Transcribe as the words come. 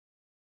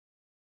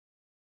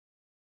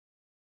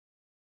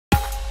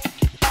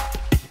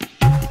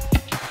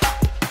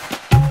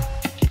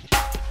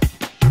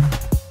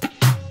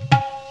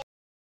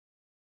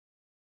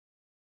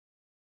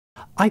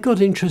I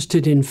got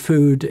interested in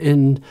food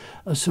in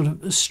a sort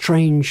of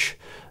strange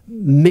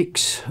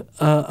mix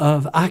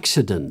of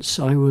accidents.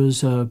 I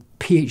was a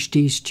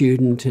PhD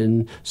student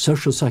in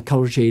social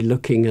psychology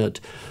looking at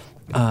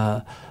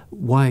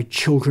why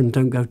children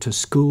don't go to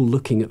school,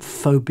 looking at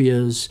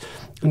phobias,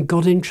 and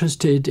got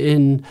interested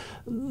in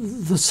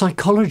the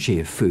psychology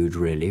of food,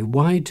 really.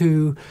 Why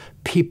do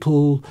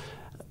people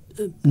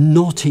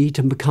not eat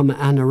and become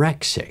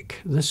anorexic?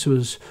 This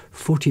was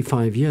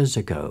 45 years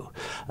ago.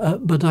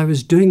 But I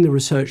was doing the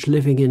research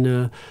living in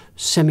a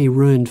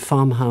semi-ruined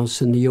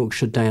farmhouse in the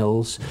Yorkshire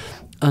Dales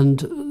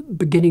and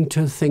beginning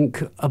to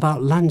think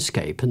about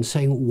landscape and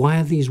saying, why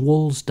are these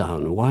walls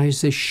down? Why is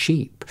this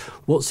sheep?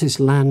 What's this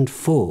land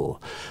for?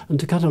 And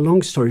to cut a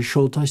long story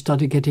short, I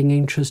started getting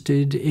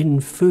interested in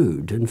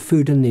food, and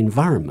food and the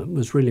environment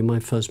was really my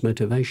first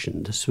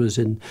motivation. This was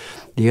in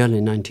the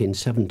early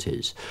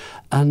 1970s.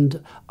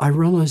 And I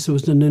realized there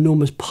was an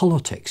enormous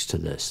politics to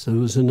this. There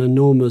was an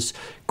enormous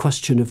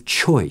question of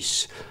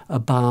choice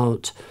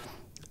about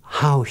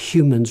how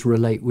humans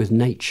relate with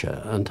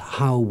nature and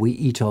how we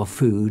eat our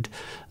food.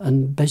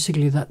 And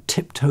basically that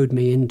tiptoed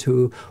me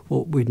into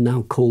what we'd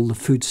now call the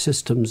food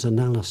systems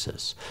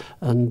analysis.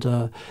 And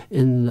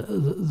in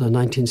the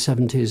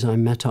 1970s, I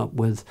met up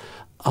with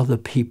other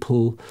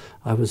people.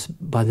 I was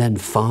by then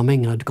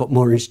farming. I'd got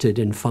more interested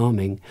in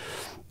farming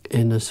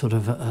in a sort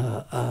of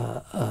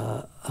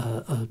a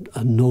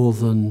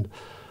northern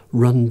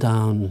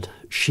rundown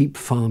sheep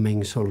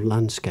farming sort of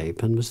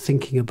landscape, and was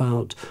thinking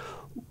about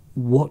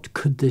what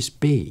could this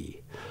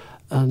be?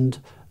 And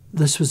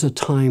this was a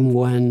time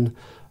when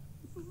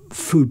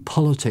food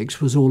politics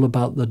was all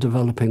about the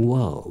developing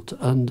world.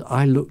 And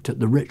I looked at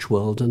the rich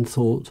world and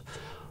thought,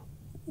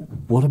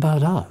 what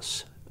about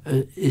us?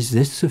 Is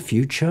this the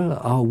future?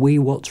 Are we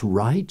what's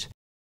right?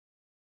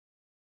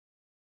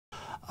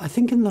 I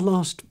think in the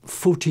last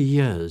 40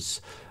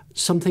 years,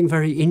 something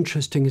very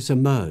interesting has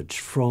emerged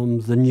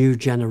from the new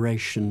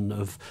generation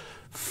of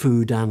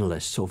food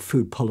analysts or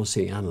food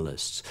policy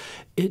analysts.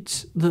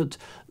 It's that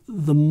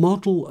the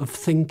model of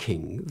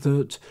thinking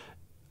that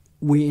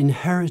we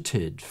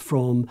inherited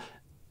from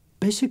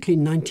basically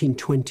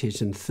 1920s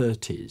and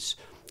 30s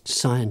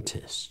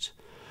scientists,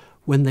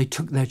 when they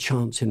took their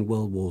chance in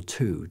World War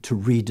II to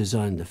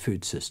redesign the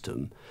food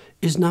system,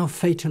 is now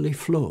fatally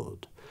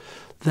flawed.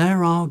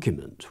 Their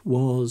argument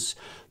was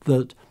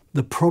that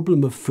the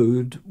problem of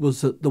food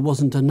was that there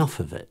wasn't enough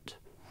of it.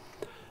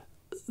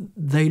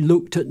 They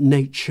looked at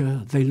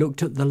nature, they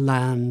looked at the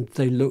land,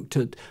 they looked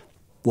at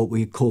what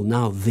we call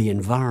now the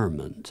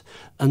environment,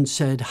 and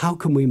said, how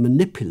can we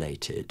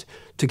manipulate it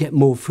to get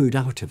more food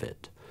out of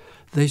it?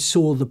 They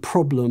saw the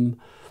problem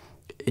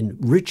in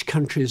rich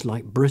countries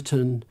like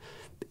Britain,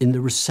 in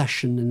the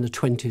recession in the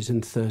 20s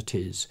and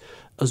 30s,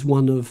 as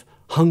one of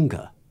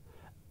hunger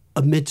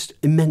amidst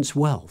immense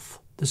wealth.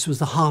 This was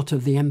the heart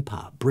of the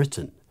empire,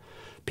 Britain.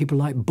 People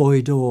like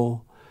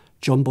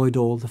John Boyd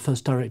Orr, the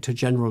first Director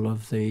General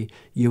of the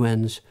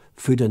UN's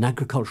Food and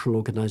Agricultural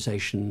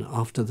Organization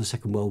after the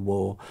Second World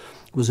War,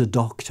 was a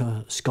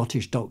doctor, a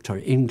Scottish doctor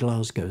in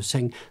Glasgow,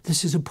 saying,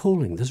 this is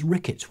appalling, there's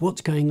rickets,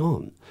 what's going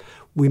on?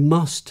 We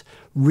must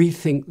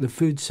rethink the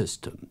food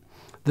system.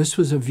 This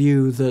was a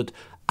view that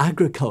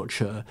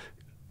agriculture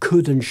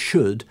could and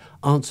should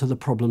answer the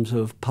problems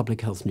of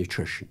public health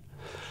nutrition.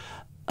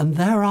 And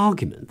their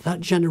argument, that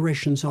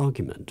generation's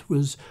argument,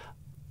 was,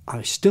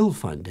 I still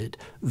find it,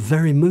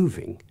 very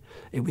moving.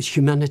 It was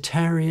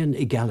humanitarian,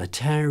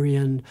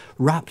 egalitarian,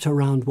 wrapped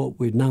around what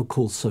we now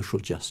call social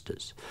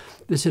justice.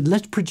 They said,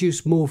 let's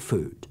produce more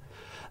food.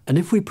 And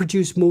if we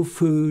produce more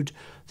food,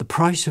 the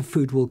price of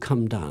food will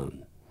come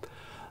down.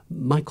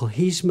 Michael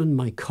Heisman,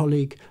 my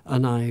colleague,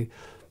 and I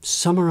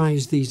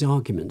summarized these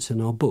arguments in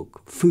our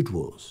book, Food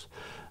Wars.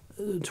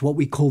 It's what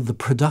we call the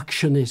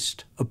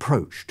productionist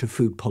approach to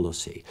food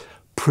policy.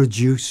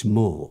 Produce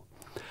more.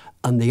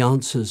 And the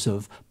answers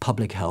of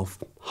public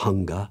health,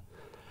 hunger,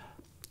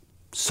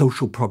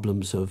 social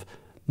problems of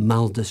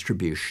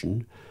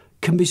maldistribution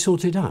can be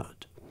sorted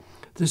out.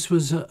 This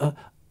was a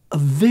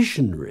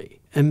visionary,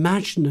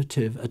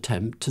 imaginative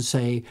attempt to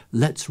say,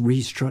 let's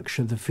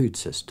restructure the food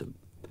system.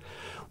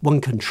 One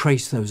can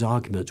trace those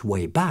arguments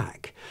way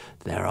back.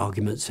 They're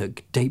arguments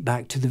that date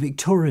back to the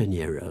Victorian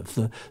era of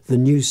the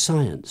new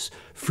science,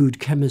 food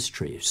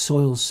chemistry,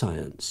 soil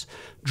science,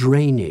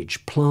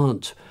 drainage,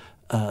 plant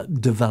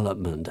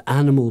development,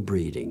 animal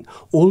breeding.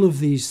 All of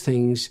these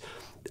things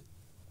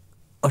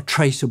are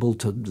traceable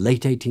to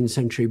late 18th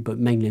century, but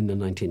mainly in the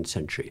 19th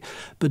century.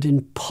 But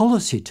in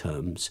policy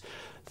terms,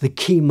 the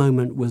key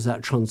moment was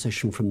that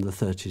transition from the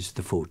 30s to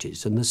the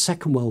 40s. And the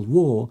Second World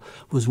War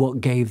was what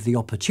gave the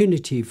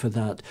opportunity for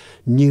that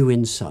new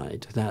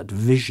insight, that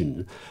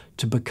vision,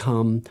 to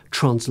become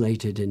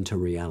translated into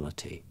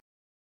reality.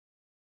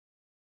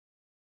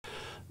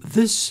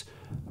 This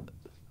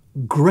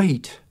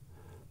great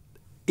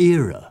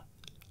era,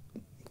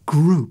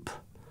 group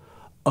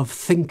of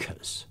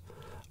thinkers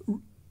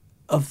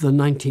of the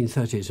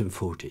 1930s and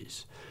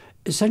 40s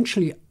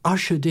essentially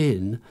ushered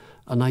in,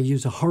 and I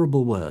use a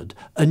horrible word,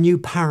 a new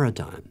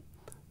paradigm.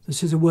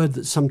 This is a word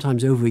that's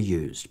sometimes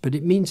overused, but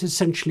it means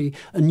essentially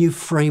a new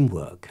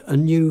framework, a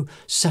new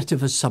set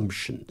of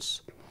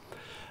assumptions.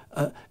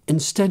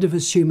 Instead of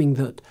assuming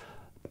that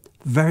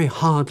very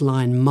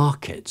hardline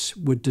markets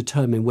would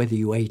determine whether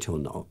you ate or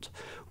not,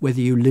 whether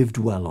you lived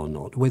well or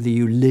not, whether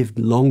you lived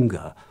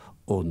longer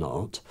or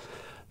not,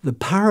 the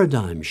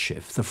paradigm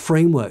shift, the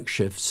framework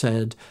shift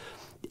said,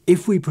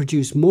 if we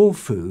produce more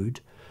food,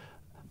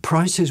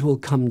 prices will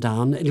come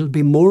down, it'll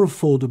be more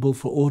affordable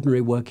for ordinary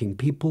working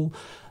people,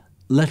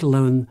 let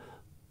alone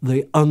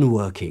the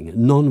unworking,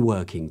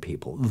 non-working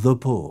people, the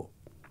poor.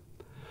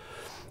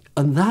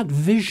 And that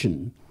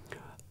vision,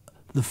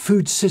 the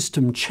food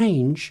system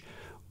change,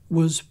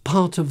 was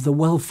part of the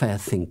welfare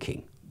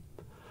thinking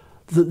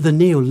that the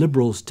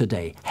neoliberals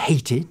today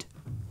hated,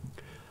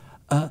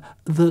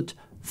 that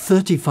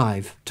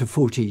 35 to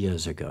 40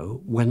 years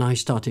ago, when I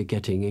started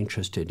getting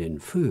interested in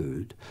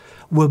food,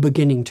 were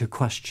beginning to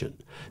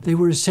question. They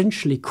were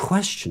essentially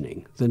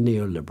questioning the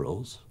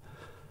neoliberals,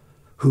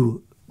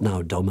 who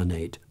now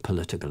dominate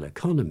political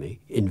economy,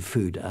 in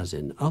food as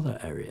in other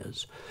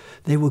areas.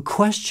 They were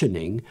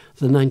questioning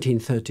the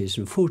 1930s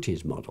and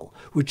 40s model,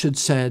 which had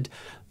said,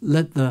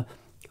 let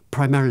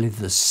primarily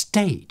the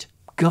state,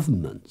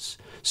 governments,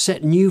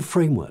 set new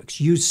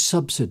frameworks, use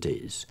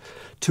subsidies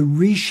to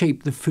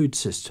reshape the food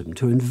system,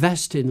 to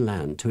invest in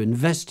land, to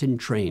invest in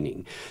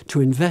training,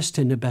 to invest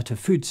in a better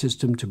food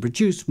system, to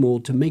produce more,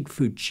 to make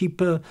food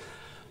cheaper,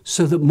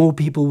 so that more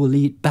people will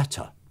eat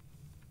better.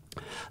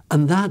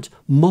 And that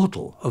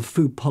model of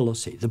food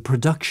policy, the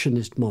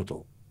productionist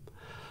model,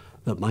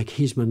 that Mike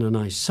Heisman and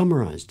I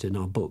summarized in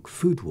our book,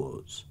 Food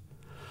Wars,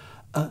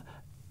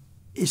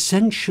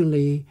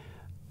 essentially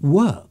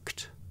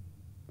worked.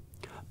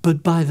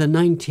 But by the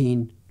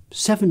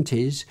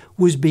 1970s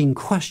was being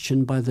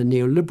questioned by the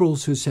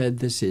neoliberals, who said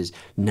this is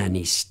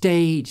nanny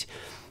state,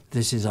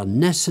 this is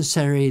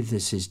unnecessary,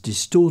 this is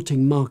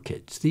distorting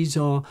markets. These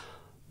are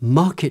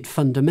market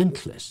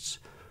fundamentalists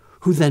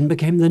who then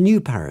became the new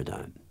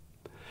paradigm.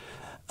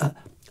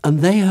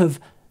 And they have,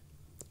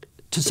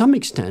 to some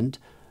extent,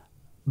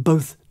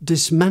 both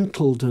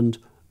dismantled and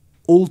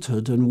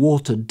altered and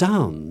watered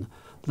down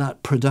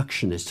that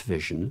productionist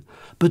vision,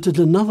 but at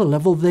another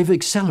level they've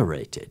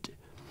accelerated.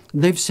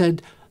 They've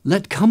said,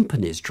 let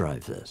companies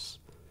drive this.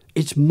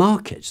 It's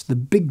markets, the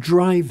big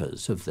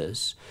drivers of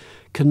this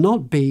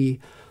cannot be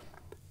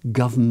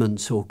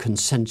governments or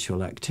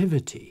consensual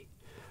activity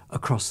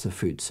across the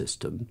food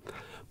system,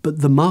 but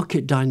the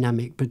market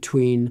dynamic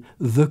between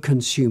the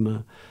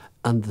consumer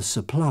and the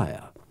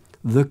supplier,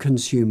 the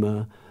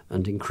consumer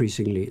and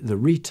increasingly the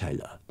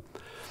retailer.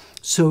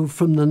 So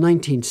from the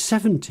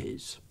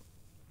 1970s,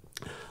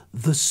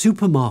 the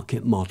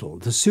supermarket model,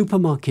 the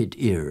supermarket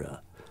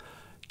era,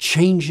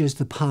 changes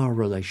the power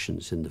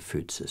relations in the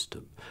food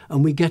system.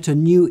 And we get a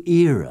new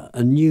era,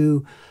 a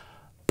new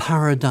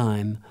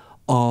paradigm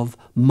of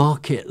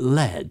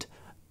market-led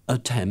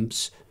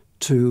attempts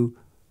to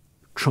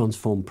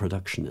transform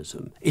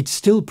productionism. It's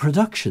still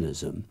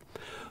productionism,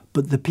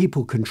 but the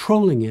people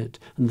controlling it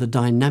and the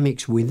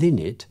dynamics within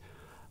it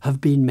have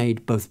been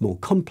made both more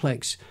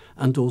complex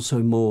and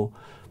also more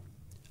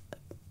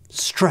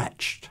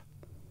stretched.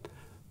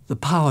 The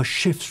power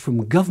shifts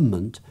from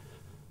government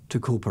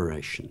to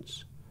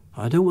corporations.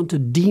 I don't want to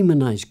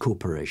demonize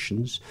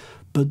corporations,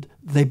 but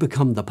they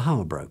become the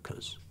power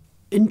brokers.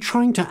 In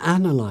trying to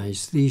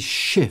analyze these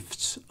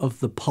shifts of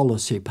the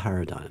policy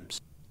paradigms,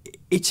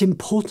 it's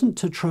important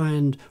to try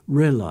and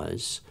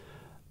realize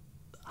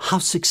how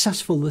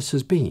successful this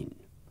has been.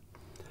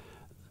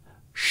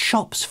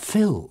 Shops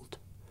filled,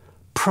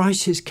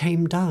 prices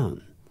came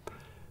down,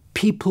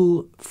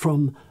 people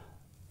from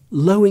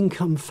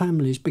low-income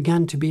families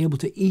began to be able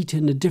to eat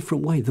in a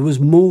different way. There was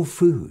more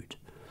food.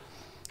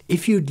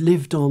 If you'd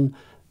lived on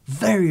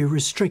very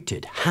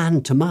restricted,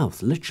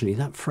 hand-to-mouth, literally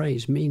that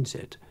phrase means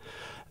it,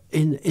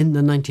 in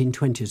the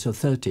 1920s or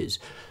 30s,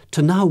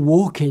 to now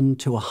walk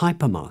into a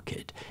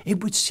hypermarket,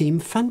 it would seem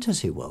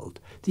fantasy world.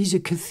 These are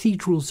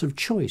cathedrals of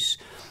choice.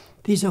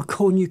 These are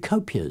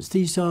cornucopias.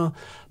 These are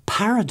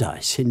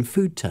paradise in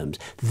food terms.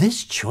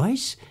 This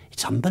choice,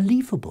 it's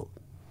unbelievable.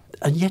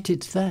 And yet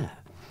it's there.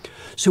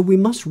 So we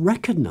must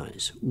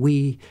recognize,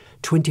 we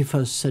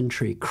 21st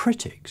century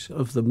critics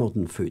of the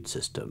modern food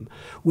system,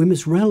 we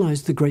must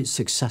realize the great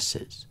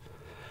successes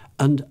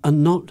and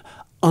not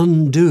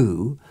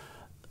undo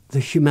the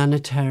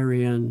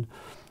humanitarian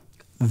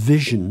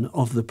vision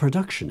of the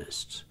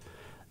productionists.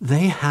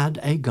 They had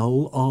a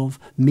goal of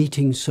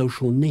meeting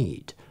social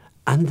need,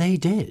 and they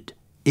did.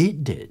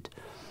 It did.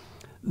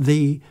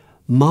 The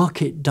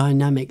market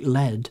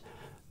dynamic-led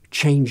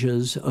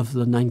changes of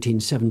the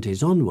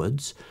 1970s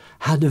onwards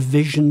had a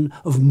vision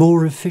of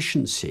more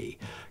efficiency,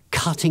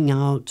 cutting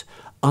out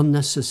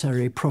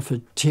unnecessary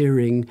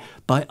profiteering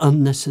by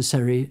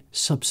unnecessary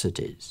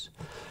subsidies.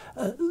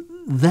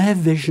 Their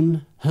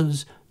vision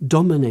has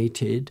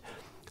dominated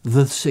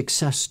the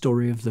success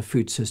story of the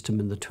food system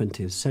in the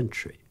 20th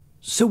century.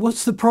 So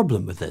what's the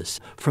problem with this?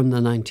 From the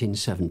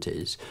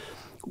 1970s,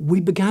 we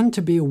began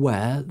to be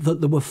aware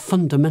that there were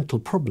fundamental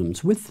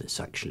problems with this,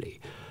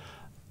 actually.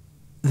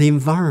 The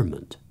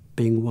environment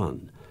being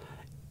one,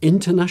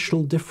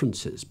 international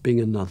differences being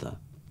another,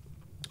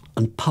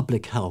 and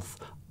public health,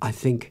 I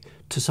think,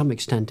 to some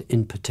extent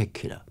in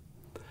particular.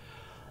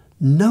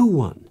 No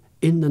one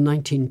in the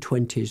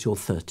 1920s or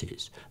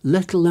 30s,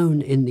 let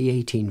alone in the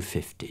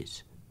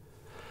 1850s,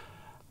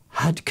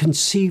 had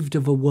conceived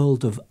of a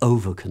world of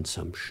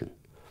overconsumption,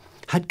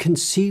 had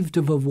conceived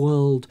of a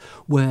world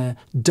where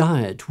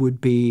diet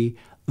would be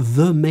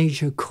the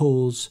major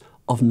cause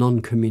of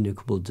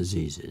non-communicable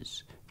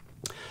diseases.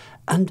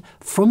 And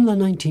from the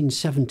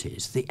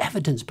 1970s, the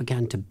evidence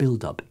began to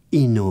build up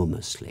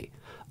enormously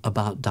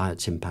about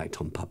diet's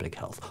impact on public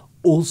health,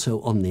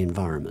 also on the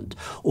environment.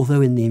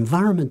 Although in the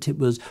environment it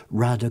was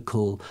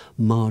radical,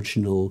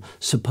 marginal,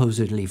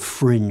 supposedly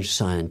fringe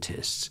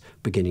scientists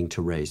beginning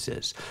to raise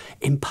this.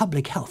 In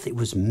public health it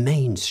was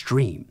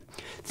mainstream.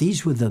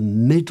 These were the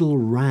middle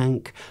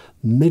rank,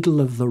 middle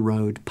of the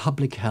road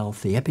public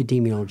health, the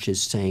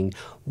epidemiologists saying,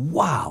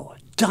 wow,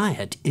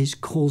 diet is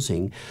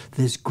causing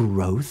this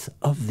growth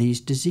of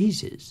these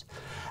diseases.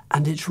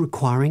 And it's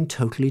requiring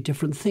totally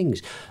different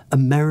things.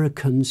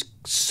 Americans,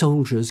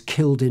 soldiers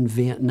killed in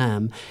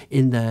Vietnam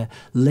in their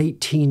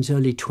late teens,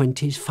 early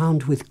 20s,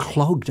 found with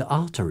clogged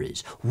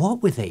arteries.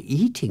 What were they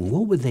eating?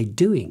 What were they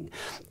doing?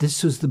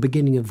 This was the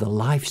beginning of the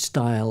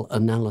lifestyle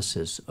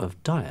analysis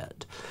of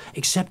diet,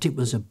 except it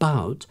was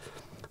about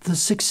the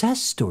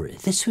success story.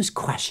 This was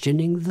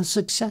questioning the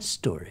success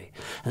story.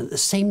 At the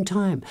same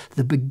time,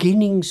 the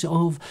beginnings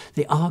of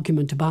the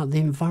argument about the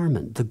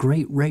environment, the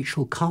great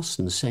Rachel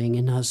Carson saying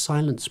in her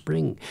Silent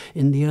Spring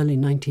in the early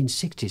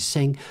 1960s,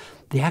 saying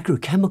the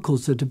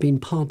agrochemicals that have been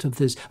part of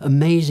this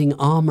amazing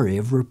armory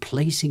of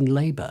replacing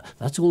labour,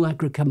 that's all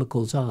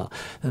agrochemicals are.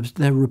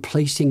 They're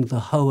replacing the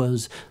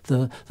hoers,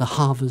 the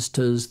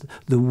harvesters,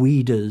 the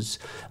weeders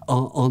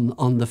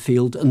on the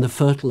field, and the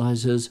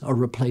fertilisers are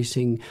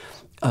replacing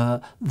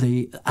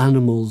the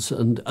animals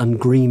and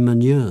green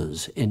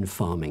manures in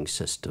farming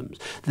systems,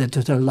 that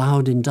it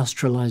allowed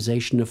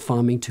industrialization of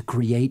farming to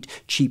create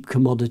cheap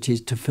commodities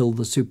to fill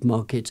the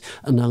supermarkets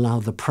and allow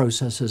the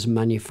processors and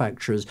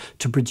manufacturers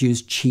to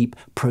produce cheap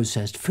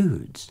processed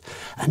foods.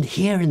 And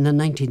here in the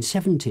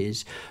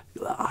 1970s,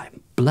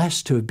 I'm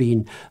blessed to have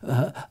been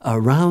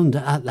around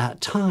at that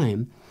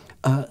time,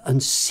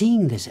 and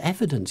seeing this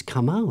evidence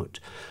come out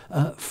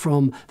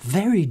from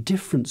very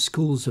different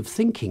schools of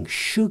thinking,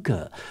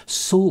 sugar,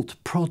 salt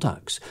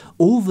products,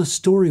 all the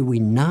story we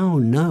now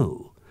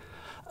know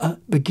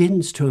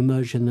begins to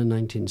emerge in the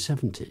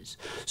 1970s.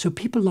 So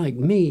people like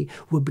me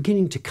were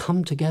beginning to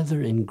come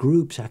together in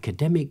groups,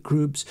 academic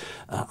groups.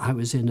 I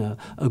was in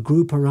a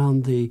group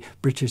around the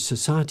British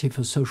Society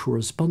for Social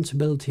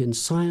Responsibility in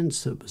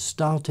Science that was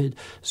started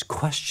as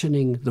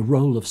questioning the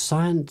role of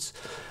science.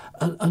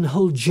 A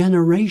whole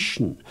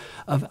generation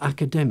of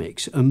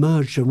academics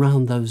emerged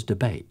around those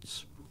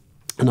debates.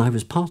 And I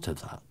was part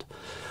of that.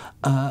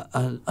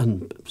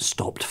 And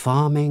stopped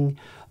farming,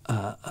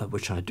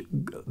 which I'd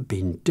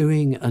been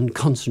doing, and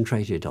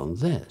concentrated on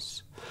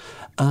this.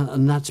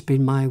 And that's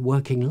been my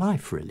working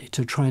life, really,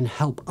 to try and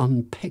help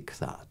unpick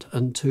that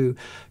and to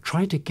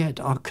try to get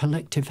our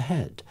collective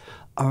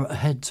our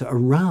heads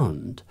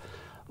around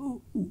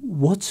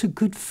what's a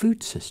good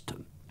food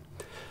system.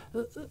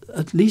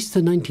 At least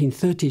the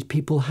 1930s,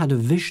 people had a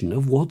vision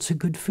of what's a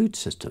good food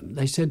system.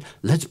 They said,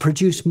 let's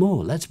produce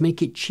more, let's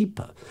make it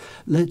cheaper,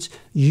 let's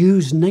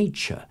use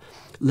nature,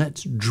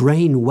 let's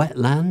drain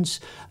wetlands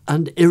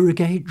and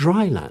irrigate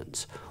dry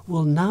lands.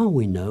 Well, now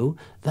we know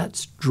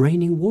that's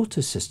draining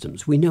water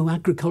systems. We know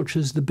agriculture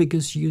is the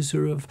biggest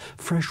user of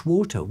fresh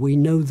water. We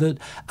know that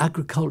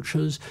agriculture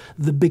is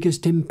the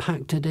biggest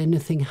impact that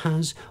anything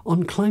has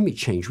on climate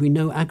change. We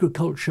know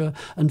agriculture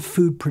and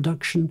food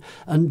production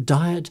and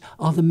diet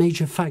are the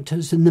major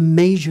factors and the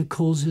major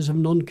causes of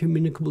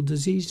non-communicable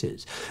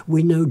diseases.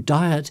 We know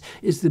diet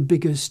is the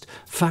biggest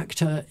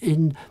factor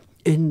in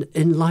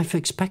life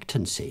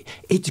expectancy.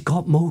 It's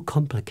got more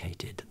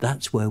complicated.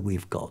 That's where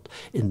we've got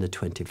in the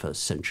 21st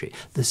century.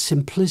 The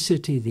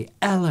simplicity, the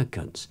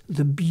elegance,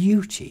 the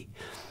beauty,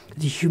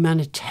 the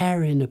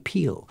humanitarian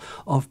appeal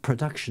of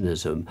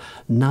productionism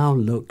now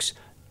looks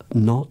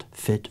not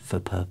fit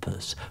for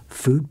purpose.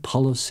 Food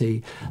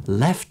policy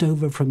left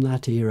over from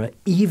that era,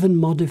 even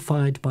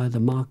modified by the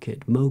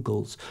market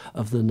moguls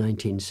of the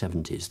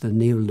 1970s, the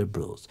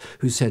neoliberals,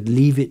 who said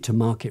leave it to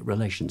market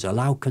relations,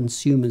 allow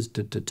consumers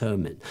to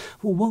determine.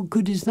 Well, what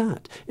good is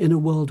that in a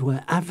world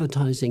where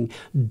advertising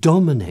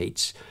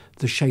dominates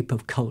the shape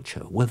of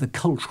culture, where the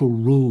cultural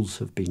rules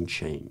have been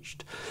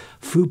changed?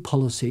 Food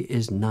policy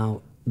is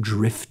now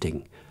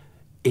drifting.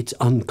 It's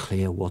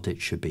unclear what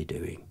it should be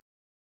doing.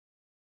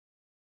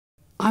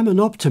 I'm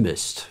an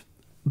optimist,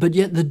 but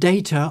yet the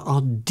data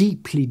are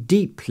deeply,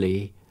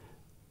 deeply,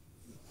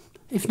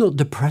 if not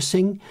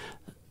depressing,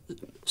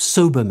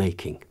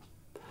 sober-making.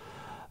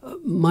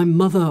 My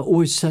mother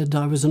always said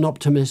I was an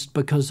optimist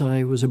because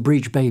I was a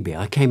breech baby.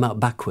 I came up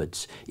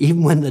backwards.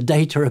 Even when the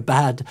data are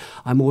bad,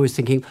 I'm always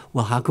thinking,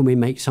 well, how can we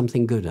make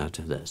something good out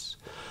of this?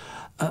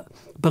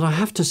 But I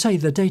have to say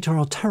the data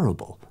are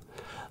terrible.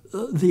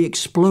 The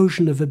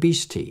explosion of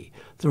obesity,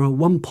 There are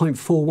 1.4,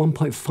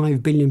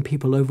 1.5 billion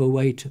people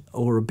overweight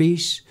or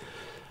obese.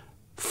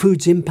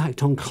 Food's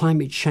impact on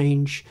climate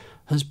change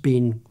has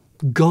been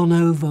gone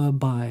over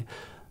by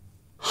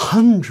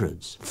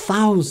hundreds,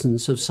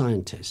 thousands of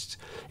scientists.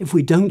 If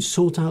we don't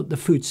sort out the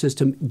food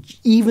system,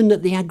 even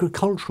at the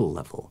agricultural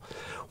level,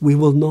 we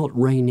will not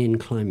rein in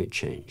climate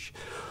change.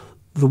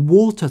 The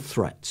water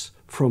threats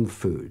from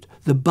food,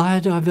 the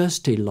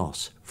biodiversity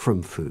loss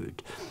from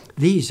food,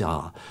 these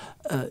are,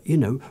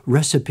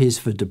 recipes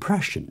for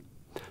depression.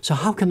 So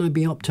how can I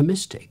be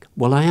optimistic?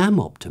 Well, I am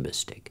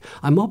optimistic.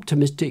 I'm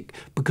optimistic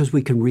because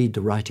we can read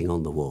the writing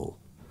on the wall.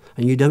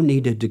 And you don't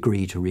need a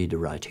degree to read the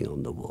writing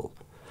on the wall.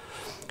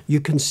 You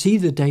can see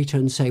the data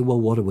and say, well,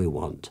 what do we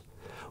want?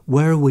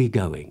 Where are we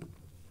going?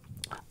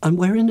 And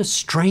we're in a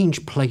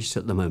strange place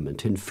at the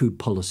moment in food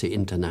policy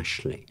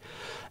internationally.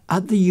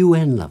 At the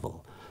UN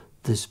level,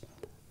 this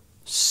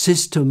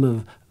system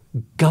of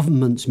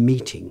governments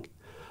meeting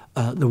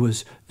that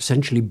was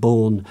essentially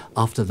born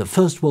after the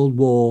First World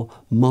War,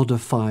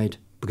 modified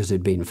because it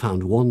had been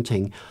found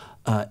wanting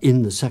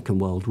in the Second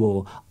World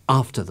War,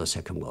 after the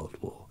Second World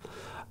War.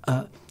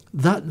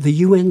 That the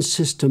UN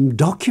system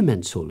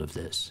documents all of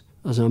this.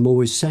 As I'm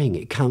always saying,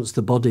 it counts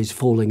the bodies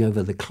falling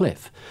over the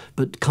cliff,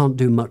 but can't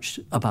do much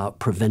about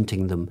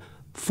preventing them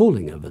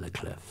falling over the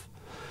cliff.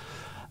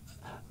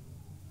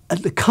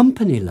 At the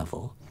company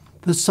level,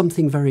 there's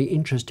something very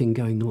interesting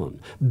going on.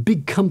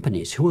 Big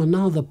companies who are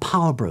now the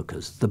power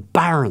brokers, the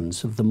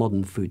barons of the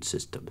modern food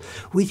system,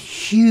 with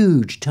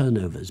huge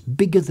turnovers,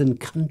 bigger than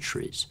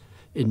countries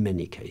in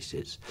many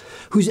cases,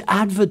 whose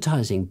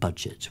advertising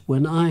budget,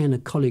 when I and a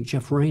colleague,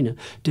 Jeff Rayner,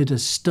 did a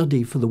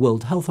study for the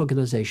World Health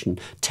Organization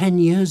 10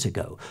 years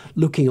ago,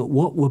 looking at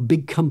what were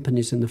big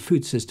companies in the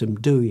food system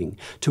doing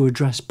to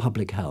address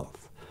public health.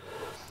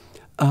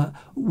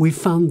 We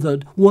found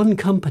that one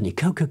company,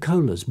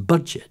 Coca-Cola's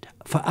budget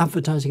for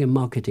advertising and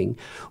marketing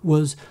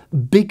was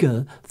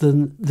bigger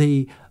than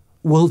the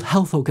World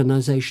Health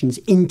Organization's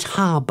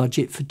entire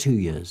budget for 2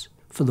 years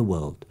for the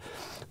world.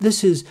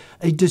 This is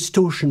a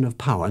distortion of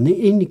power, an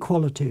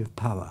inequality of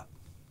power.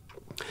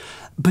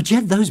 But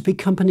yet those big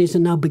companies are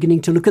now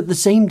beginning to look at the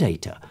same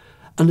data.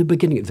 And the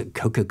beginning of the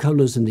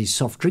Coca-Cola's and these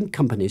soft drink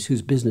companies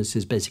whose business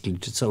is basically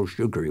to sell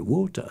sugary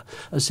water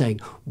are saying,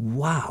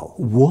 wow,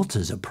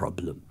 water's a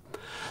problem.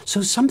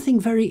 So something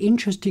very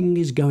interesting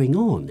is going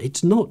on.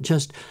 It's not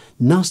just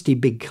nasty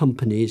big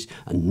companies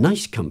and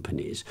nice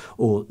companies,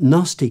 or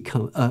nasty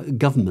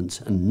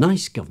governments and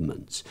nice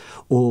governments,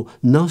 or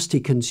nasty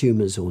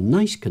consumers or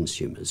nice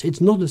consumers.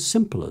 It's not as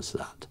simple as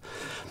that.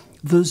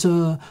 There's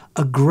a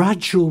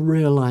gradual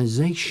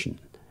realization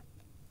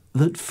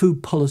that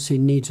food policy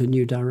needs a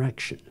new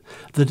direction,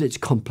 that it's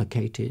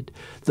complicated,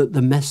 that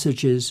the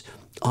messages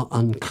are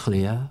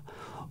unclear.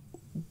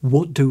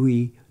 What do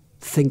we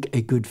think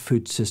a good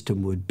food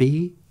system would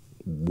be?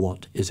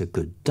 What is a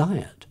good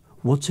diet?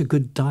 What's a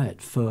good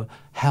diet for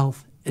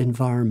health,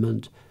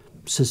 environment,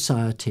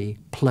 society,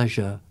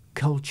 pleasure,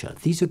 culture?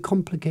 These are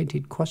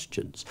complicated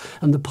questions,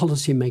 and the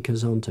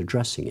policymakers aren't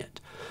addressing it,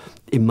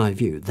 in my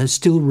view. They're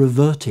still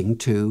reverting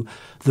to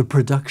the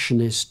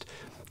productionist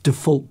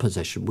default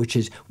position, which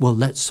is, well,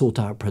 let's sort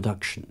out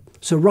production.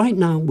 So right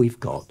now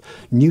we've got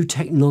new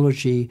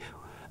technology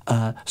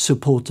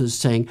supporters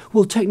saying,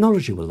 well,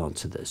 technology will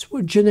answer this.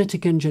 Well,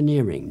 genetic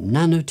engineering,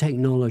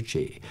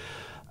 nanotechnology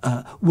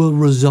will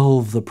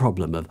resolve the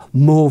problem of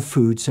more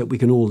food so we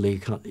can all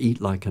eat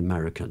like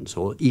Americans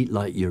or eat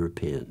like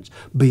Europeans,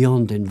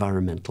 beyond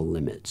environmental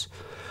limits.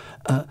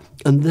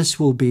 And this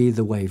will be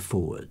the way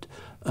forward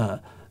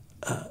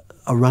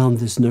around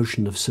this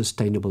notion of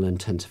sustainable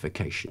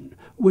intensification,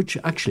 which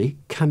actually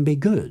can be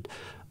good.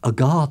 A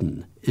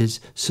garden is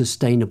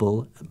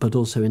sustainable but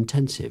also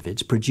intensive.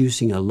 It's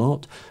producing a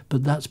lot,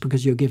 but that's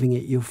because you're giving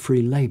it your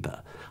free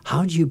labor.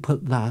 How do you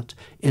put that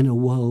in a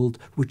world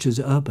which is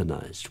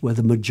urbanized, where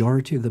the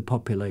majority of the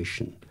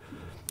population,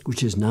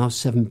 which is now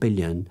 7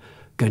 billion,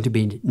 going to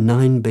be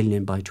 9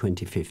 billion by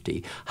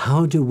 2050,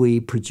 how do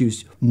we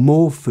produce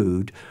more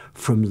food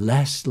from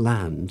less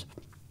land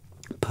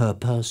per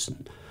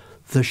person?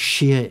 The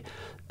sheer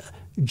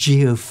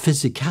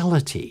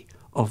geophysicality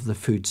of the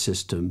food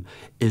system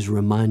is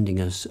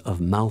reminding us of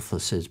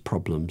Malthus's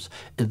problems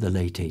in the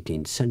late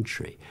 18th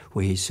century,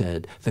 where he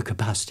said the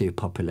capacity of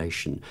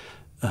population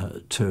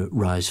to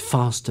rise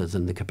faster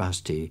than the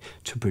capacity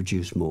to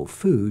produce more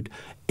food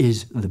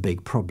is the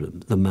big problem,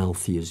 the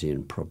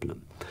Malthusian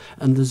problem.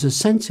 And there's a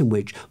sense in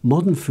which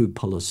modern food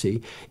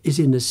policy is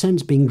in a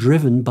sense being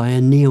driven by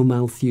a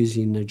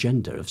neo-Malthusian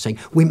agenda of saying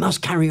we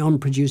must carry on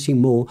producing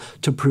more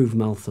to prove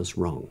Malthus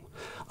wrong.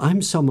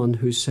 I'm someone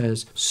who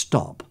says,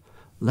 stop.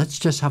 Let's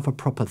just have a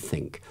proper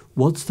think.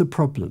 What's the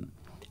problem?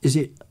 Is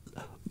it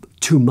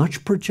too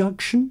much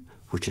production,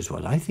 which is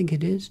what I think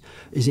it is?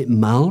 Is it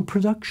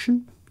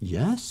malproduction?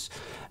 Yes.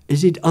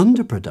 Is it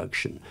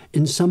underproduction?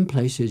 In some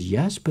places,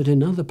 yes, but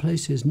in other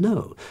places,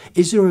 no.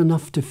 Is there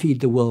enough to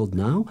feed the world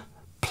now?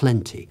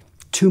 Plenty.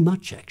 Too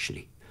much,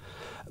 actually.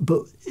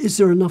 But is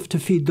there enough to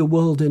feed the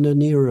world in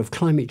an era of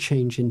climate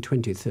change in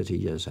 20, 30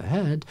 years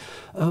ahead?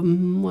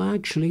 Well,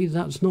 actually,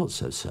 that's not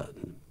so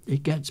certain.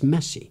 It gets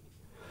messy.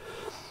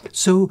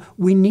 So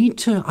we need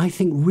to, I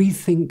think,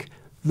 rethink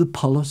the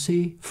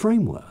policy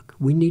framework.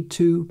 We need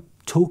to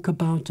talk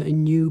about a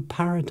new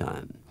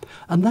paradigm.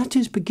 And that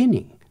is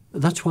beginning.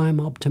 That's why I'm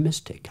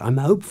optimistic. I'm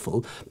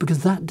hopeful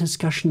because that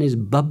discussion is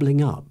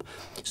bubbling up.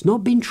 It's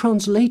not been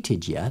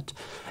translated yet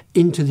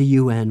into the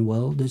UN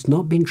world. It's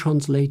not been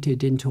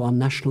translated into our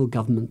national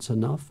governments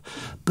enough.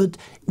 But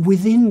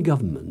within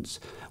governments,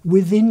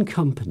 within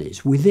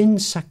companies, within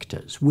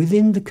sectors,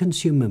 within the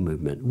consumer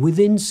movement,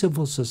 within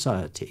civil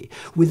society,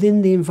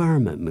 within the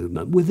environment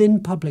movement,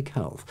 within public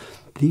health,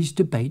 these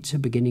debates are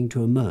beginning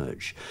to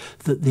emerge.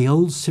 That the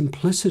old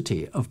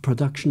simplicity of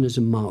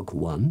productionism Mark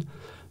I,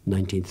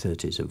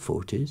 1930s and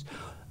 40s,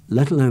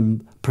 let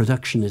alone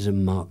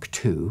productionism Mark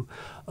II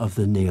of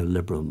the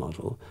neoliberal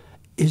model,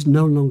 is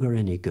no longer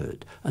any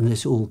good. And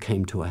this all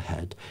came to a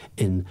head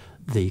in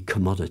the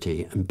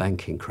commodity and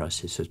banking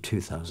crisis of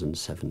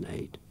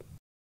 2007-8.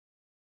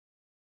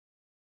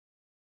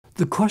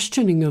 The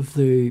questioning of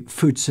the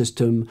food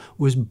system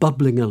was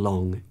bubbling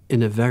along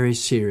in a very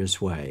serious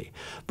way,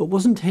 but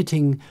wasn't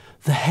hitting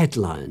the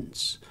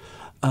headlines.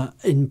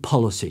 In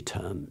policy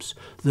terms.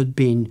 There'd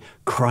been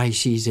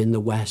crises in the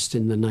West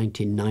in the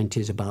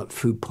 1990s about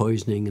food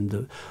poisoning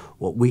and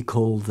what we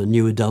call the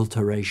new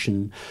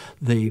adulteration.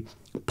 The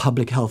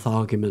public health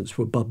arguments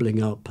were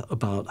bubbling up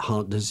about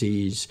heart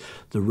disease.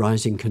 The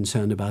rising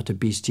concern about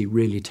obesity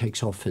really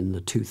takes off in the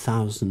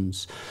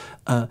 2000s.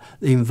 The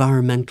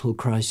environmental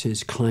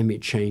crisis,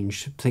 climate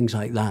change, things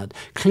like that,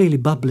 clearly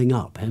bubbling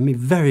up. I mean,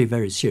 very,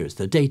 very serious.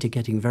 The data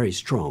getting very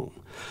strong.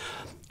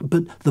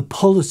 But the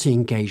policy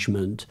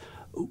engagement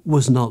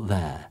was not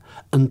there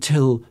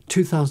until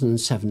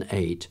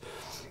 2007-8.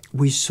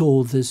 We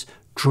saw this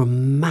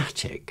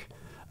dramatic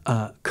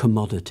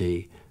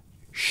commodity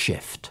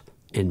shift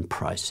in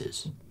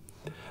prices.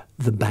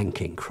 The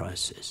banking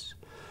crisis.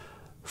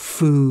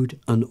 Food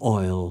and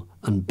oil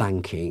and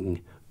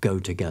banking go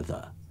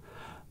together.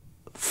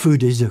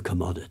 Food is a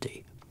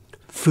commodity.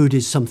 Food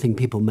is something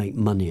people make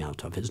money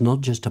out of. It's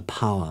not just a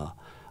power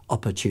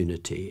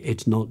opportunity.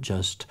 It's not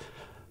just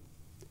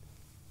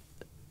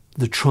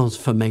the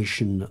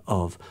transformation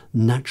of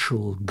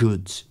natural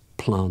goods,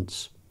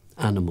 plants,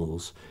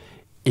 animals,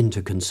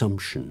 into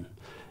consumption.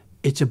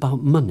 It's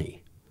about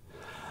money.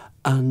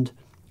 And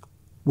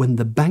when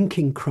the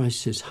banking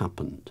crisis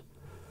happened,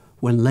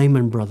 when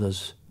Lehman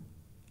Brothers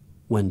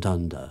went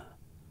under,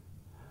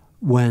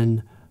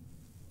 when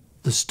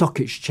the stock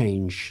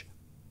exchange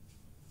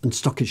and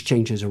stock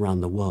exchanges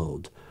around the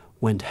world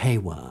went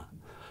haywire,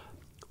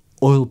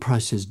 oil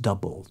prices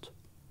doubled,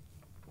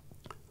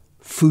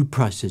 food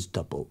prices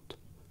doubled,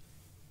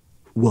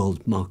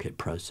 world market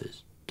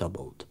prices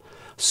doubled.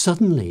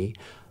 Suddenly,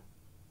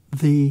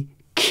 the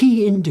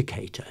key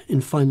indicator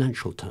in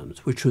financial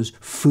terms, which was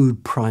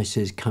food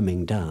prices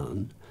coming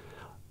down,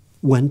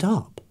 went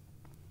up.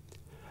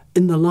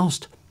 In the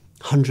last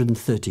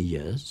 130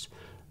 years,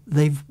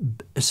 they've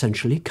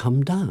essentially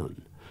come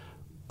down.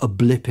 A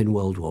blip in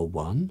World War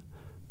I,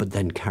 but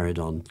then carried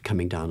on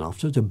coming down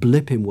afterwards. A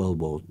blip in World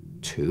War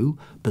II,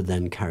 but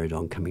then carried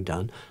on coming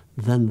down.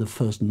 Then the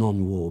first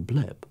non-war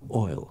blip,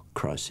 oil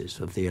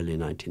crisis of the early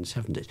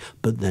 1970s,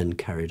 but then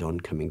carried on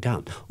coming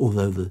down.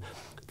 Although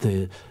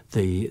the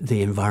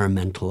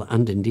environmental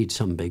and indeed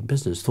some big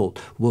business thought,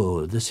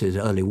 whoa, this is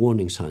early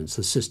warning signs,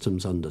 the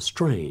system's under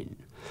strain.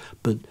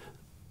 But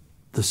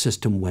the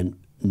system went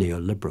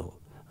neoliberal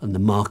and the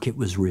market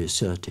was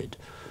reasserted.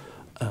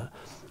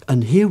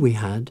 And here we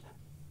had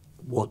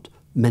what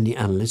many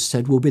analysts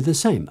said will be the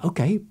same.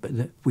 Okay,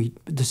 but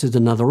this is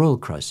another oil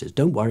crisis.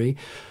 Don't worry,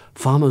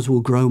 farmers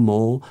will grow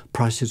more,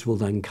 prices will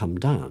then come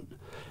down.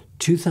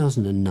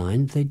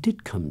 2009, they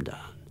did come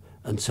down.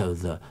 And so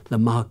the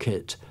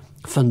market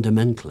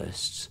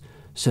fundamentalists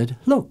said,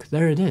 look,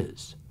 there it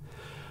is.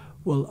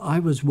 Well, I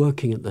was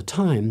working at the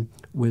time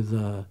with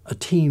a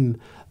team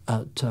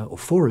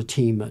for a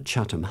team at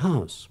Chatham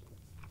House,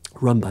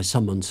 run by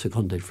someone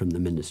seconded from the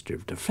Ministry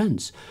of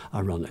Defence,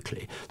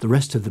 ironically. The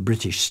rest of the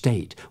British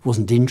state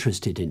wasn't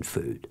interested in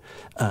food,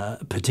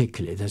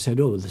 particularly. They said,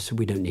 oh,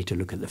 we don't need to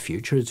look at the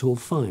future, it's all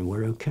fine,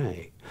 we're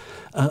okay.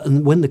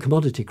 And when the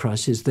commodity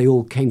crisis, they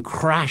all came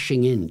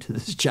crashing into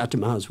this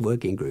Chatham House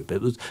working group.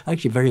 It was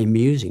actually very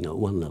amusing at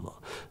one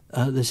level.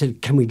 They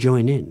said, can we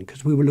join in?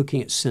 Because we were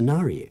looking at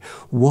scenario.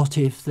 What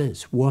if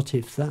this? What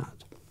if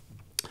that?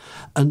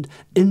 And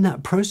in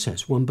that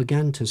process, one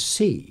began to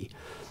see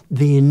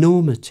the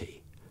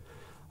enormity.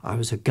 I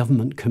was a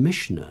government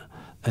commissioner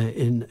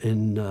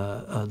in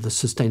the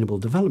Sustainable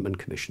Development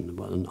Commission,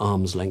 an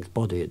arm's-length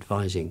body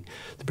advising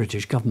the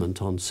British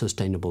government on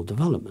sustainable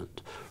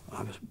development.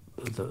 I was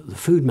the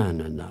food man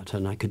in that,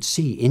 and I could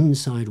see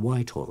inside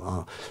Whitehall,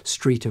 our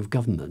street of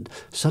government,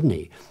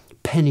 suddenly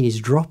pennies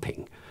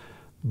dropping,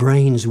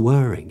 brains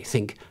whirring. You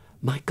think,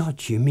 my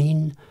God, you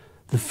mean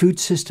the food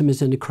system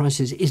is in a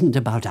crisis isn't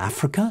about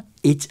Africa,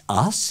 it's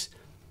us?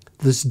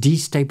 There's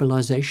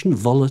destabilization,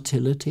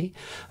 volatility,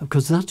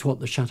 because that's what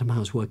the Chatham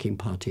House Working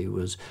Party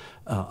was,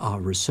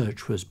 our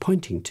research was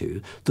pointing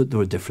to, that there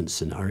were different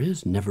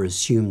scenarios, never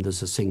assumed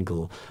there's a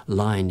single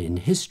line in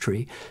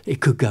history. It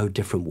could go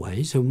different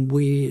ways, and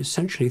we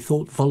essentially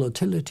thought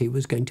volatility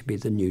was going to be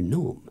the new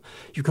norm.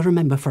 You've got to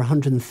remember, for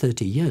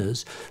 130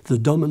 years, the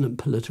dominant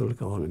political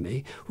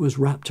economy was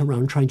wrapped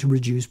around trying to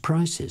reduce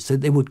prices, so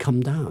they would come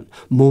down.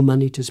 More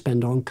money to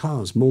spend on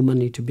cars, more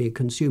money to be a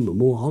consumer,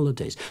 more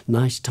holidays,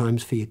 nice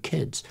times for your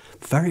kids.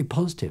 Very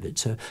positive.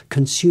 It's a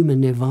consumer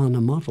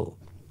nirvana model.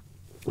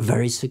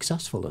 Very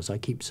successful, as I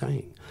keep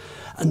saying.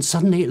 And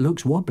suddenly it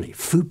looks wobbly.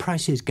 Food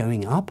prices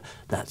going up,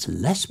 that's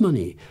less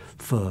money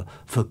for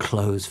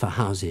clothes, for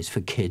houses,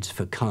 for kids,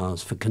 for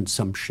cars, for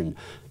consumption,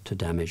 to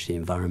damage the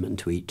environment,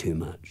 to eat too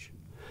much,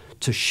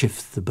 to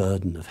shift the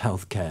burden of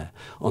healthcare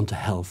onto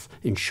health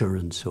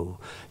insurance, or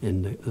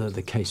in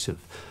the case of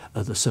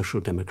the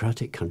social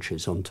democratic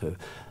countries, onto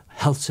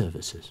health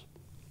services.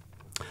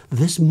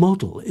 This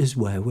model is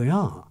where we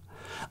are.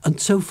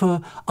 And so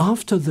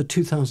after the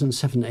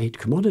 2007-8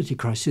 commodity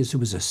crisis, there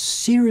was a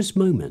serious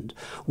moment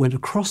when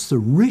across the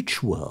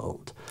rich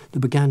world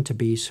there began to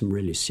be some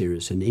really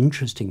serious and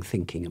interesting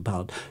thinking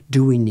about,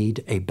 do we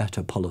need a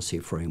better policy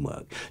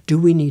framework? Do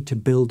we need to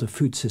build a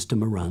food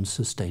system around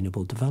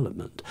sustainable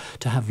development,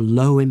 to have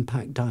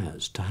low-impact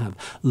diets, to have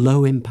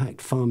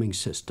low-impact farming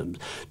systems,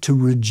 to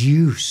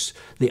reduce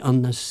the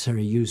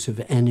unnecessary use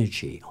of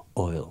energy,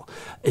 oil,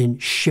 in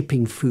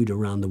shipping food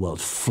around the world,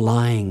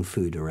 flying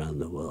food around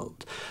the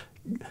world,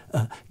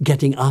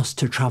 getting us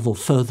to travel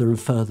further and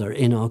further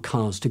in our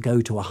cars to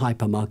go to a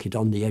hypermarket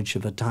on the edge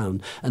of a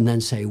town and then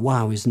say,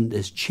 wow, isn't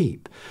this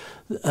cheap?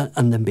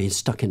 And then being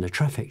stuck in a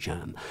traffic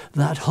jam.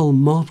 That whole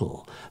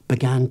model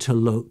began to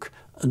look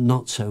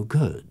not so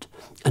good.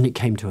 And it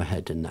came to a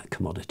head in that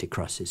commodity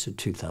crisis of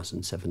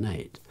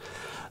 2007-8.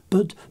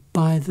 But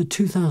by the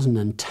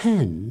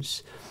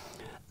 2010s,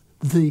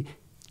 the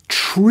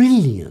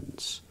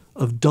trillions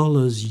of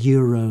dollars,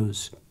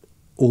 euros,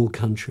 all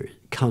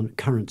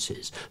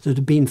currencies that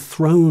have been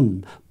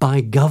thrown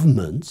by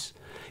governments,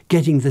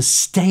 getting the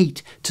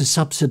state to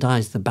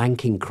subsidize the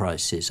banking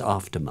crisis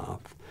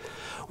aftermath,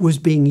 was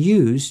being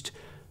used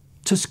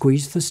to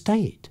squeeze the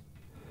state,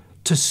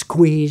 to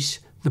squeeze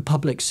the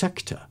public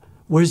sector,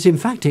 whereas in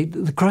fact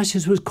the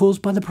crisis was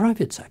caused by the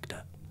private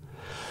sector.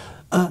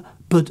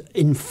 But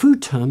in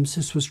food terms,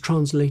 this was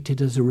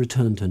translated as a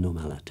return to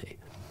normality.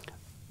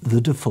 The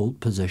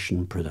default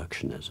position,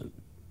 productionism.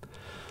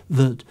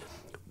 That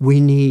we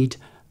need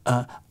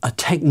a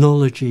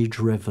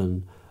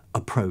technology-driven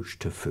approach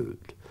to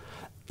food.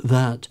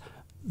 That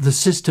the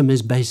system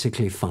is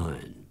basically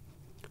fine.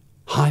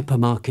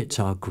 Hypermarkets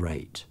are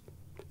great.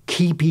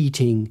 Keep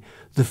eating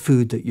the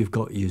food that you've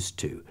got used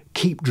to.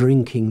 Keep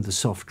drinking the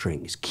soft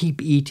drinks.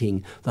 Keep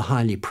eating the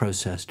highly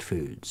processed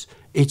foods.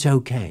 It's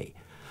okay.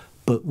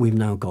 But we've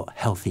now got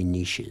healthy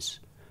niches.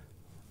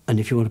 And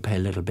if you want to pay a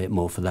little bit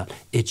more for that,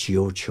 it's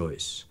your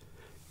choice.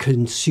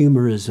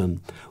 Consumerism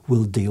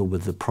will deal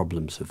with the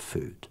problems of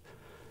food.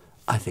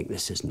 I think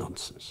this is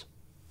nonsense.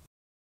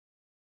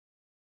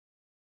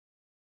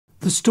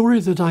 The story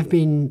that I've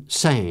been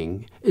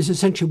saying is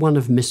essentially one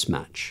of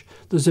mismatch.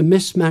 There's a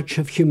mismatch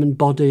of human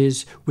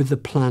bodies with the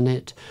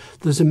planet.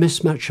 There's a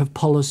mismatch of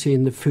policy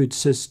in the food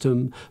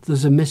system.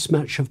 There's a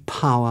mismatch of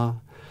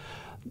power.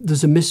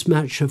 There's a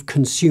mismatch of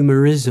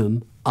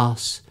consumerism,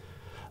 us,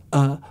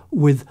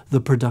 with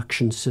the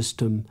production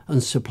system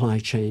and supply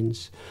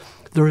chains.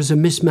 There is a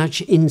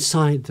mismatch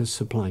inside the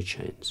supply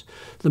chains.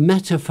 The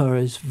metaphor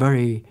is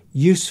very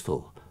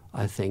useful,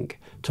 I think,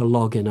 to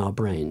log in our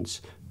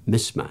brains.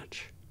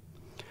 Mismatch.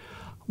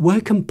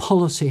 Where can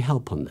policy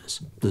help on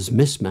this? There's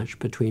mismatch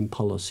between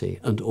policy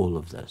and all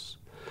of this.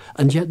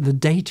 And yet the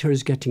data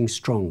is getting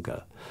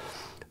stronger.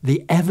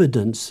 The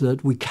evidence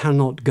that we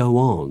cannot go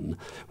on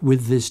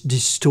with this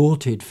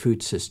distorted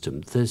food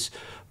system, this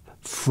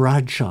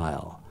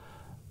fragile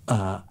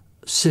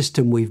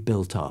system we've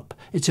built up.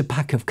 It's a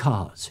pack of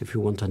cards, if you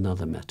want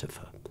another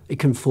metaphor. It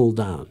can fall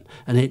down,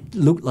 and it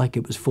looked like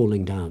it was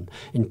falling down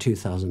in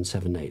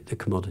 2007-8, the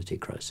commodity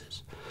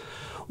crisis.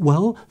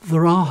 Well,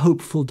 there are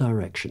hopeful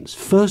directions.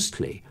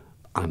 Firstly,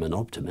 I'm an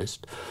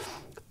optimist.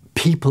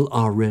 People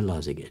are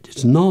realizing it.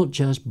 It's not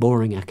just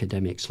boring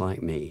academics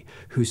like me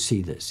who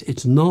see this.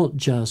 It's not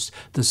just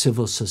the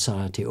civil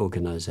society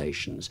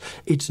organizations.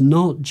 It's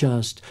not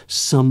just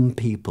some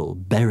people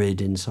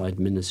buried inside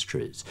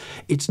ministries.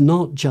 It's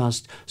not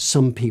just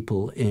some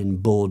people in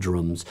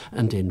boardrooms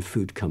and in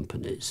food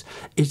companies.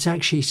 It's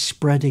actually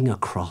spreading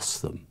across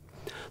them.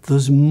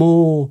 There's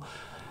more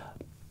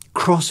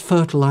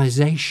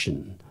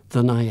cross-fertilization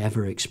than I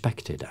ever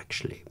expected,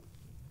 actually.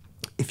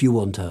 If you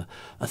want a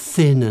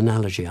thin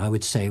analogy, I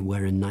would say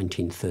we're in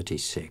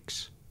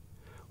 1936.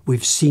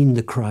 We've seen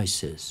the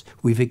crisis,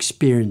 we've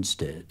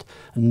experienced it,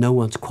 and no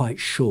one's quite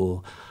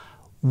sure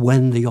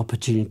when the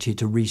opportunity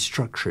to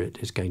restructure it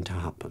is going to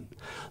happen.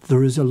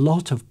 There is a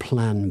lot of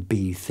plan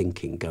B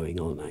thinking going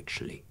on,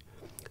 actually.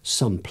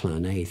 Some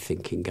plan A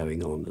thinking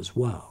going on as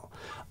well.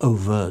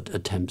 overt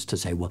attempts to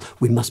say, well,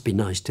 we must be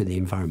nice to the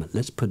environment.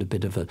 Let's put a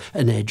bit of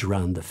an edge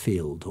around the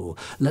field, or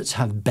let's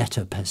have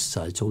better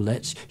pesticides, or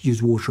let's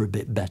use water a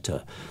bit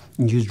better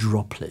and use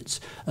droplets,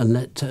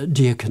 and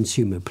dear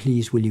consumer,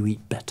 please will you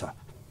eat better?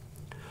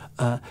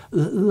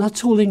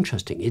 That's all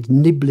interesting. It's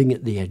nibbling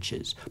at the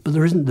edges, but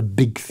there isn't the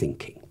big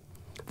thinking.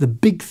 The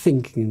big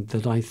thinking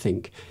that I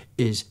think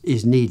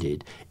is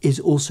needed is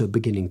also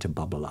beginning to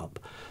bubble up.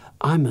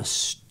 I'm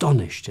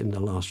astonished in the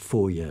last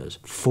 4 years,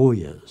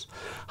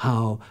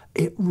 how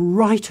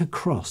right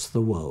across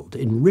the world,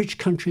 in rich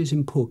countries,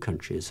 in poor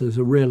countries, there's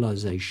a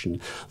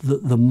realization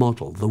that the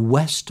model, the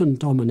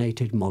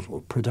Western-dominated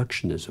model,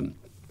 productionism,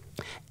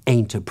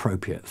 ain't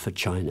appropriate for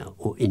China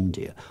or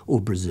India or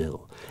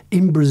Brazil.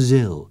 In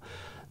Brazil,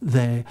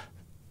 the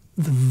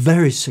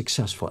very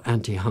successful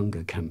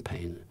anti-hunger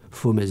campaign,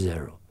 Fome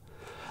Zero,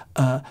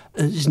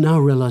 is now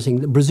realizing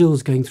that Brazil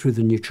is going through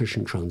the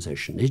nutrition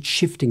transition. It's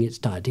shifting its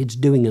diet. It's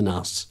doing an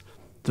us,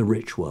 the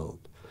rich world.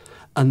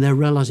 And they're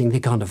realizing they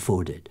can't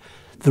afford it.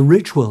 The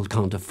rich world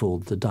can't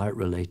afford the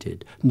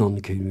diet-related,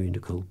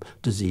 non-communicable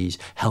disease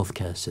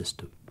healthcare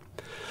system.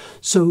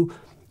 So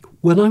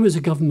when I was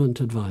a government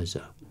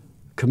advisor,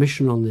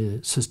 commissioner on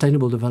the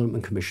Sustainable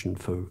Development Commission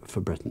for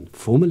Britain,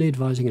 formally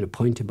advising and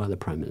appointed by the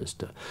Prime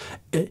Minister,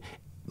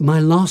 my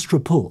last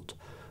report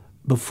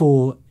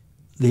before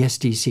the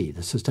SDC,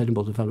 the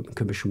Sustainable Development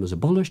Commission, was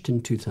abolished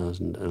in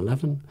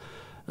 2011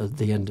 at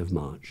the end of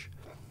March,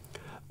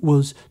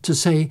 was to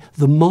say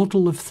the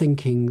model of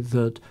thinking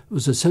that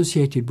was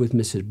associated with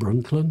Mrs.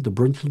 Brundtland, the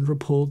Brundtland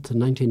Report, the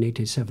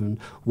 1987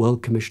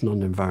 World Commission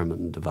on Environment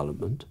and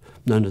Development,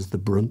 known as the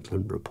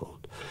Brundtland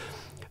Report,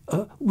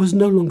 was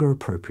no longer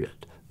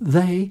appropriate.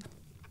 They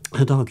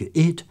had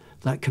argued,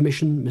 that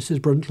commission, Mrs.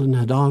 Brundtland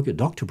had argued,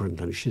 Dr.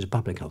 Brundtland, she's a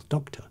public health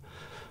doctor,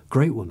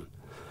 great woman,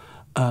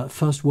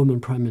 first woman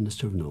Prime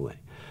Minister of Norway.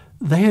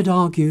 They had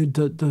argued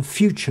that the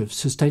future of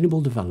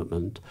sustainable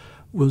development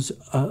was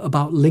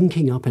about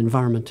linking up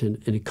environment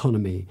and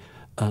economy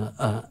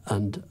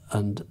and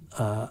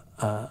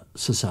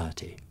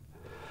society.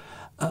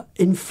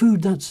 In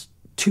food, that's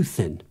too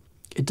thin.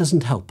 It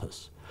doesn't help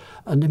us.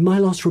 And in my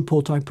last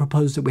report, I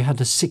proposed that we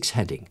had a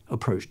 6-heading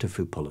approach to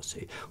food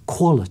policy.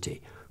 Quality.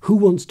 Who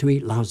wants to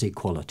eat lousy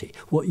quality?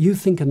 What you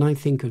think and I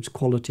think is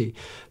quality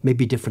may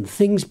be different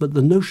things, but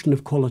the notion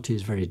of quality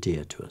is very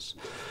dear to us.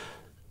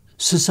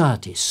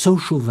 Society,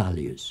 social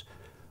values.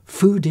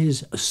 Food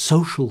is a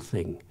social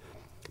thing.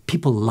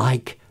 People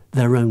like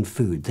their own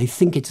food. They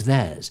think it's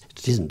theirs.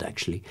 It isn't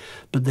actually,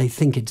 but they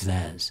think it's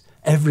theirs.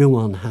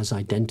 Everyone has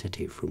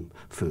identity from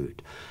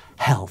food.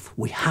 Health.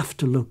 We have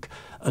to look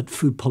at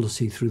food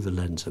policy through the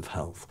lens of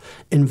health.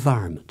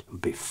 Environment. It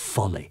would be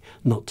folly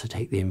not to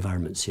take the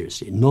environment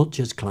seriously, not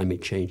just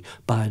climate change,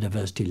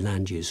 biodiversity,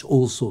 land use,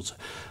 all sorts.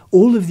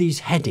 All of these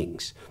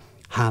headings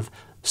have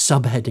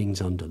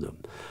subheadings under them.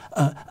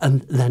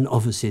 And then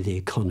obviously the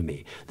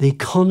economy. The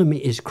economy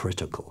is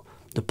critical.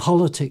 The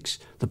politics,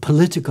 the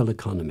political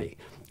economy,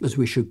 as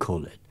we should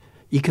call it.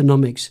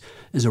 Economics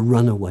is a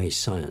runaway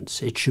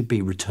science. It should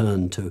be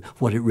returned to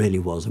what it really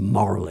was, a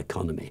moral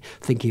economy,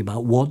 thinking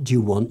about what do you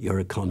want your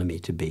economy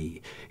to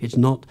be. It's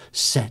not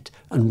set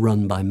and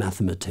run by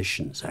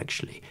mathematicians,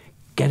 actually.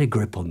 Get a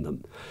grip on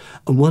them.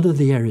 And one of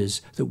the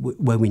areas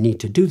where we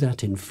need to do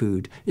that in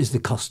food is the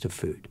cost of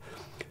food.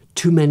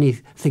 Too many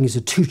things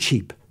are too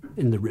cheap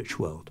in the rich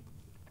world.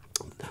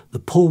 The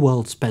poor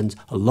world spends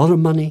a lot of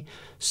money,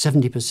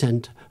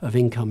 70% of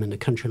income in a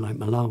country like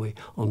Malawi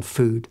on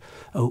food.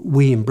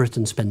 We in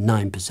Britain spend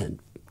 9%,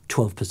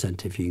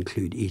 12% if you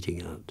include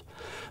eating out.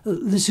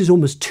 This is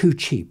almost too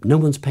cheap. No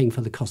one's paying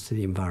for the cost of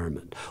the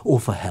environment or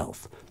for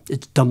health.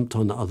 It's dumped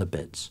on other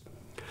bits.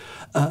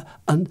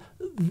 And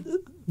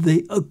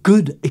a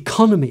good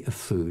economy of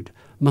food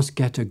must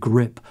get a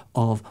grip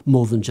of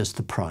more than just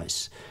the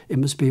price. It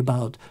must be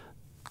about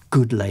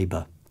good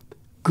labour,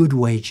 good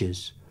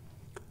wages,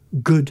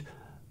 good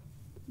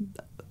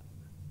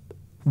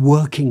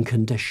working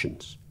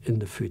conditions in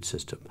the food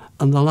system.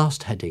 And the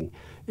last heading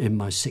in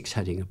my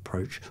 6-heading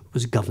approach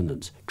was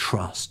governance,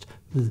 trust,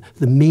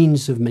 the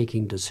means of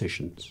making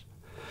decisions.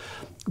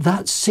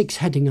 That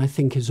 6-heading, I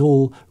think, is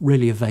all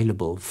really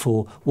available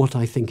for what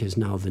I think is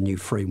now the new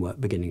framework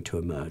beginning to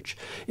emerge.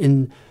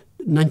 In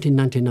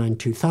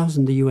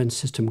 1999-2000, the UN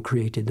system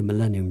created the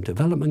Millennium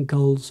Development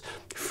Goals.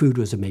 Food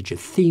was a major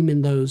theme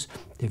in those.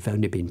 They've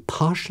only been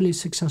partially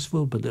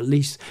successful, but at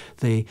least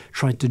they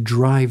tried to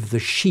drive the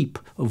sheep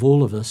of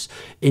all of us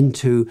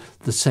into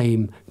the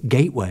same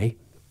gateway.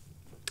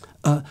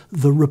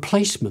 The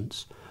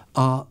replacements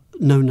are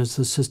known as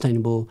the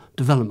Sustainable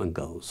Development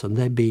Goals, and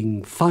they're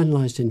being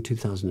finalized in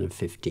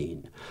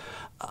 2015.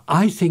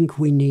 I think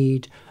we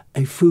need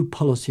a food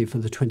policy for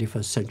the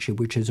 21st century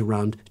which is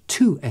around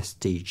 2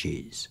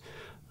 SDGs.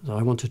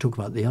 I want to talk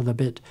about the other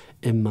bit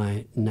in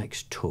my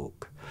next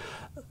talk.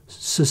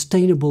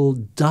 Sustainable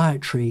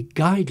dietary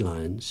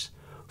guidelines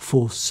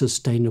for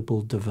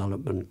sustainable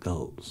development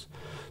goals.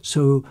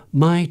 So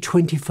my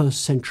 21st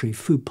century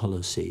food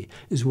policy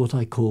is what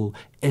I call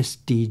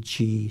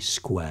SDG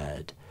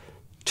squared.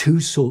 2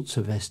 sorts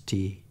of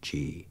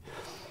SDG.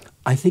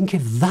 I think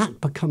if that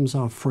becomes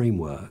our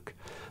framework,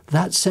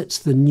 that sets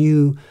the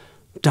new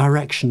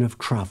direction of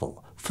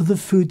travel for the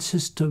food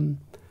system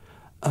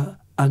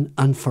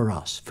and for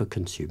us, for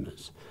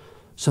consumers.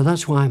 So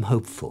that's why I'm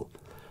hopeful.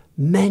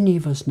 Many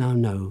of us now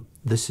know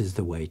this is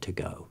the way to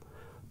go,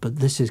 but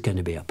this is going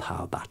to be a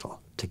power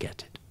battle to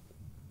get it.